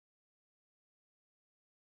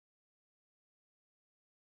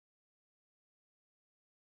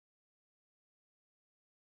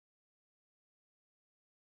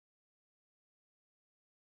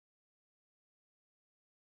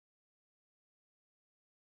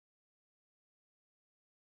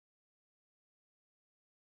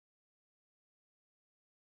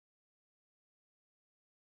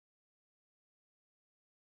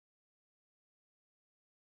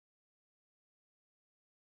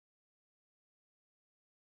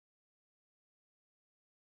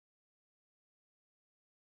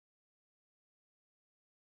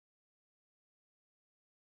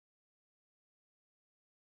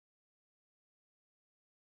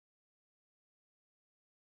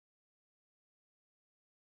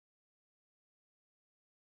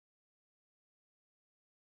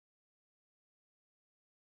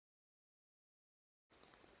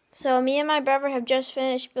So me and my brother have just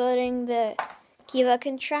finished building the Keva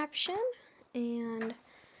Contraption, and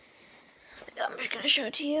I'm just gonna show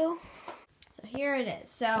it to you. So here it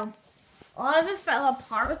is. So a lot of it fell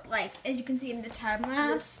apart, like as you can see in the time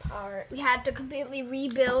lapse. This part. We had to completely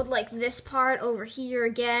rebuild like this part over here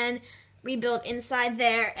again, rebuild inside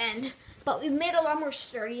there, but we've made it a lot more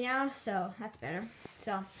sturdy now, so that's better.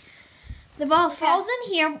 So the ball falls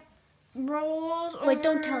in here, rolls over. Wait,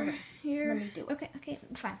 don't tell her. Here. Let me do it. Okay,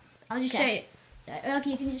 fine. I'll just show you. Okay,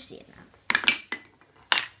 you can just see it now.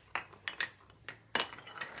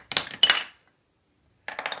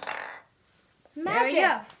 There we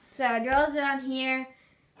go. So it rolls down here,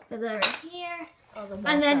 goes over here,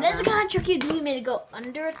 and then this is kind of tricky. We made it go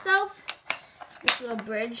under itself. This little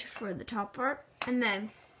bridge for the top part, and then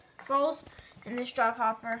falls, and this straw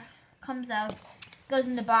hopper comes out, goes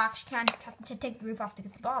in the box. You kind of have to take the roof off to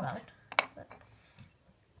get the ball out. But,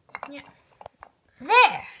 yeah.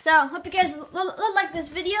 There. So hope you guys like this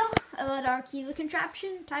video about our Keva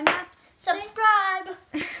Contraption time-lapse. Subscribe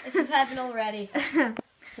if you haven't already.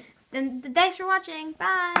 Then thanks for watching.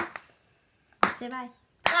 Bye. Say bye.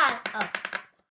 Bye. Oh.